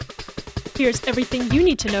Here's everything you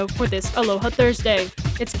need to know for this Aloha Thursday.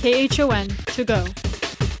 It's KHON to go.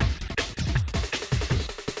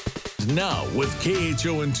 Now with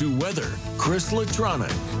KHON2 weather, Chris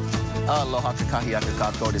Latronic. Aloha kakahi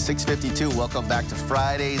kako. It is 6:52. Welcome back to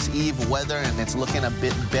Friday's Eve weather, and it's looking a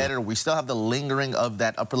bit better. We still have the lingering of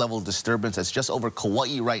that upper level disturbance that's just over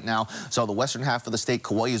Kauai right now. So the western half of the state,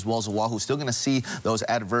 Kauai as well as Oahu, still going to see those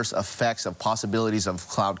adverse effects of possibilities of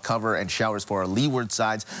cloud cover and showers for our leeward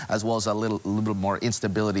sides, as well as a little bit more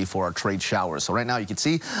instability for our trade showers. So right now you can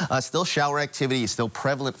see still shower activity is still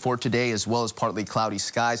prevalent for today, as well as partly cloudy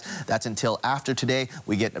skies. That's until after today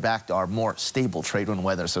we get back to our more stable trade wind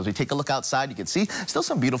weather. So as we take a look outside, you can see still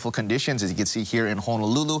some beautiful conditions, as you can see here in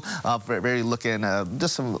Honolulu. Very looking,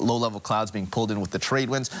 just some low-level clouds being pulled in with the trade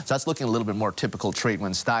winds. So that's looking a little bit more typical trade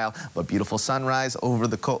wind style, but beautiful sunrise over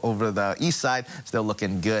the east side, still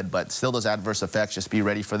looking good, but still those adverse effects, just be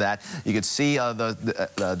ready for that. You can see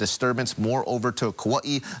the disturbance more over to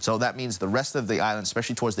Kauai, so that means the rest of the island,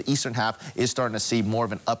 especially towards the eastern half, is starting to see more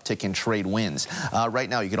of an uptick in trade winds. Right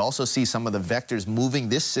now, you can also see some of the vectors moving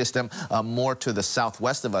this system more to the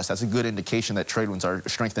southwest of us. That's a good indication that trade winds are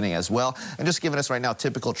strengthening as well. And just giving us right now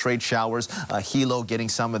typical trade showers. Hilo getting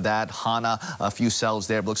some of that. Hana, a few cells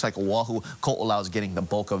there. But looks like Oahu, Ko'olau is getting the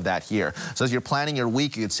bulk of that here. So as you're planning your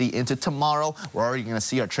week, you can see into tomorrow, we're already going to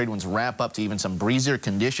see our trade winds ramp up to even some breezier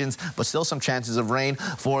conditions, but still some chances of rain.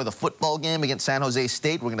 For the football game against San Jose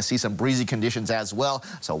State, we're going to see some breezy conditions as well.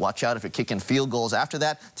 So watch out if you're kicking field goals. After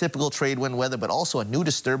that, typical trade wind weather, but also a new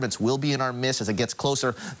disturbance will be in our midst as it gets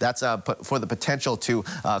closer. That's for the potential to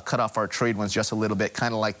cut off our trade winds just a little bit,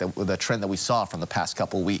 kind of like the trend that we saw from the past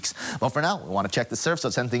couple weeks. Well, for now, we want to check the surf, so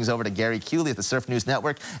send things over to Gary Cooley at the Surf News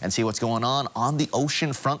Network and see what's going on the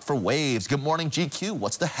ocean front for waves. Good morning, GQ.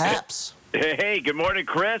 What's the haps? Hey, good morning,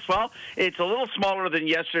 Chris. Well, it's a little smaller than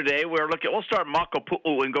yesterday. We'll start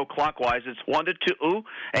Makapu'u and go clockwise. It's 1 to 2,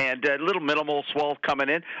 and a little minimal swell coming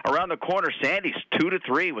in. Around the corner, Sandy's 2 to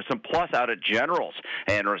 3 with some plus out at Generals,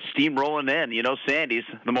 and steam rolling in. You know, Sandy's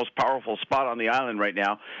the most powerful spot on the island right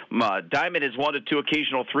now. Diamond is 1 to 2,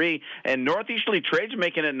 occasional 3, and northeasterly trades are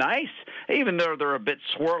making it nice. Even though they're a bit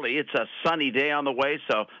swirly, it's a sunny day on the way,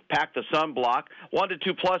 so pack the sunblock. 1 to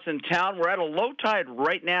 2 plus in town. We're at a low tide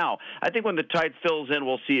right now. I think when the tide fills in,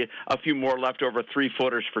 we'll see a few more leftover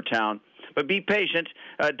 3-footers for town. But be patient.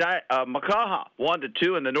 Makaha, 1 to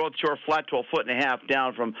 2, and the North Shore flat to 1.5 feet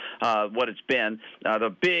down from what it's been.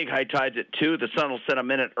 The big high tides at 2. The sun will set a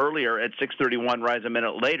minute earlier at 6:31, rise a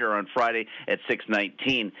minute later on Friday at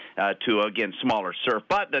 6:19 to, again, smaller surf.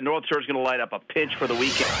 But the North Shore is going to light up a pinch for the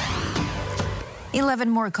weekend. 11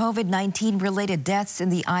 more COVID-19 related deaths in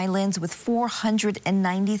the islands with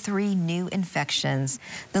 493 new infections.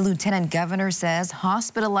 The lieutenant governor says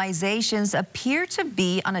hospitalizations appear to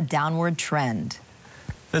be on a downward trend.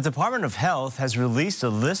 The Department of Health has released a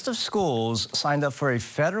list of schools signed up for a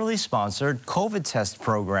federally sponsored COVID test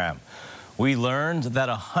program. We learned that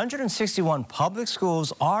 161 public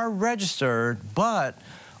schools are registered, but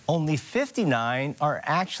only 59 are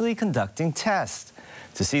actually conducting tests.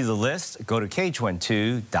 To see the list, go to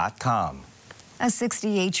KHON2.com. A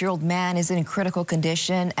 68-year-old man is in critical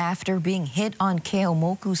condition after being hit on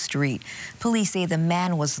Keaumoku Street. Police say the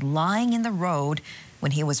man was lying in the road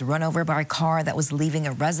when he was run over by a car that was leaving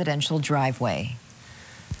a residential driveway.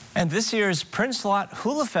 And this year's Prince Lot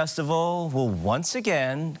Hula Festival will once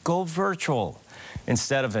again go virtual.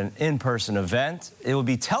 Instead of an in-person event, it will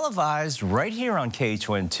be televised right here on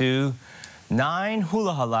KHON2. 9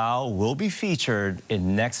 hula halau will be featured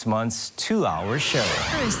in next month's 2-hour show.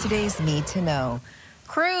 Here's today's Need to Know.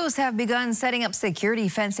 Crews have begun setting up security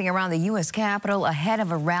fencing around the U.S. Capitol ahead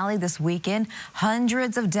of a rally this weekend.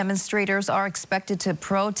 Hundreds of demonstrators are expected to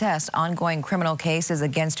protest ongoing criminal cases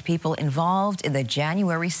against people involved in the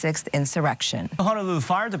January 6th insurrection. The Honolulu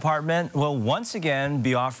Fire Department will once again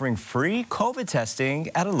be offering free COVID testing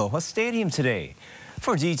at Aloha Stadium today.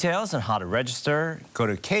 For details on how to register, go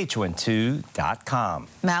to KHON2.com.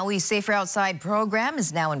 Maui's Safer Outside program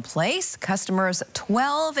is now in place. Customers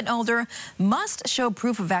 12 and older must show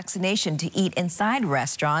proof of vaccination to eat inside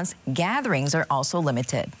restaurants. Gatherings are also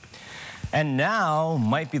limited. And now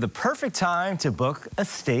might be the perfect time to book a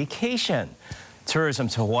staycation. Tourism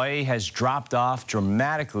to Hawaii has dropped off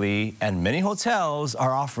dramatically, and many hotels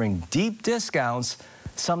are offering deep discounts,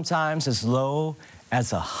 sometimes as low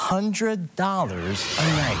as $100 a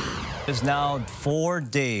night. It's now 4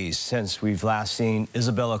 days since we've last seen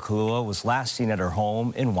Isabella Kalua was last seen at her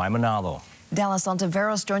home in Waimanalo. Dallas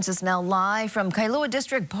Ontiveros joins us now live from Kailua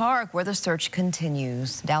District Park, where the search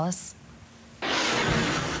continues. Dallas?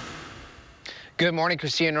 Good morning,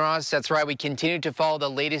 Christine Ross. That's right. We continue to follow the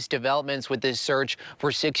latest developments with this search for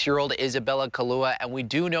 6-year-old Isabella Kalua. And we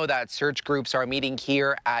do know that search groups are meeting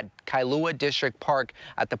here at Kailua District Park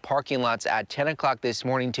at the parking lots at 10 o'clock this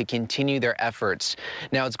morning to continue their efforts.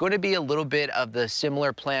 Now, it's going to be a little bit of the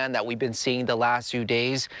similar plan that we've been seeing the last few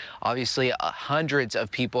days. Obviously, hundreds of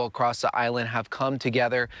people across the island have come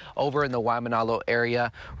together over in the Waimanalo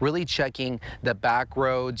area, really checking the back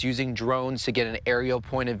roads, using drones to get an aerial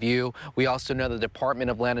point of view. We also know the Department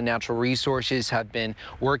of Land and Natural Resources have been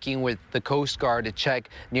working with the Coast Guard to check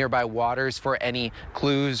nearby waters for any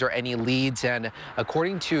clues or any leads. And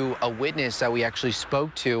according to a witness that we actually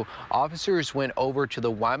spoke to, officers went over to the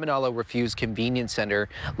Waimanalo Refuse Convenience Center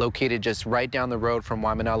located just right down the road from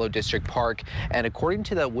Waimanalo District Park. And according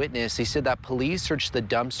to the witness, they said that police searched the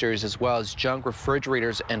dumpsters as well as junk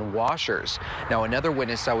refrigerators and washers. Now, another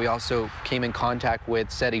witness that we also came in contact with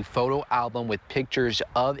said a photo album with pictures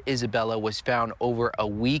of Isabella was found over a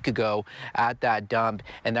week ago at that dump,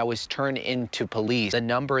 and that was turned into police. The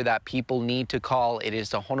number that people need to call, it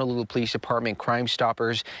is the Honolulu Police Department Crime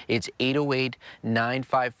Stoppers. It's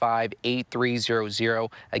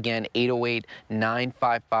 808-955-8300. Again,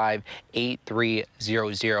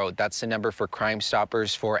 808-955-8300. That's the number for Crime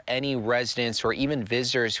Stoppers for any residents or even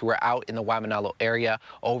visitors who are out in the Waimanalo area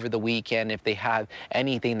over the weekend. If they have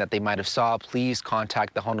anything that they might have saw, please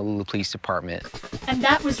contact the Honolulu Police Department. And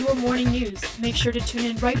that was your morning news. Make sure to tune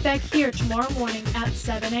in right back here tomorrow morning at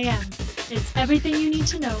 7 a.m. It's everything you need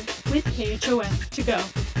to know with KHON to go.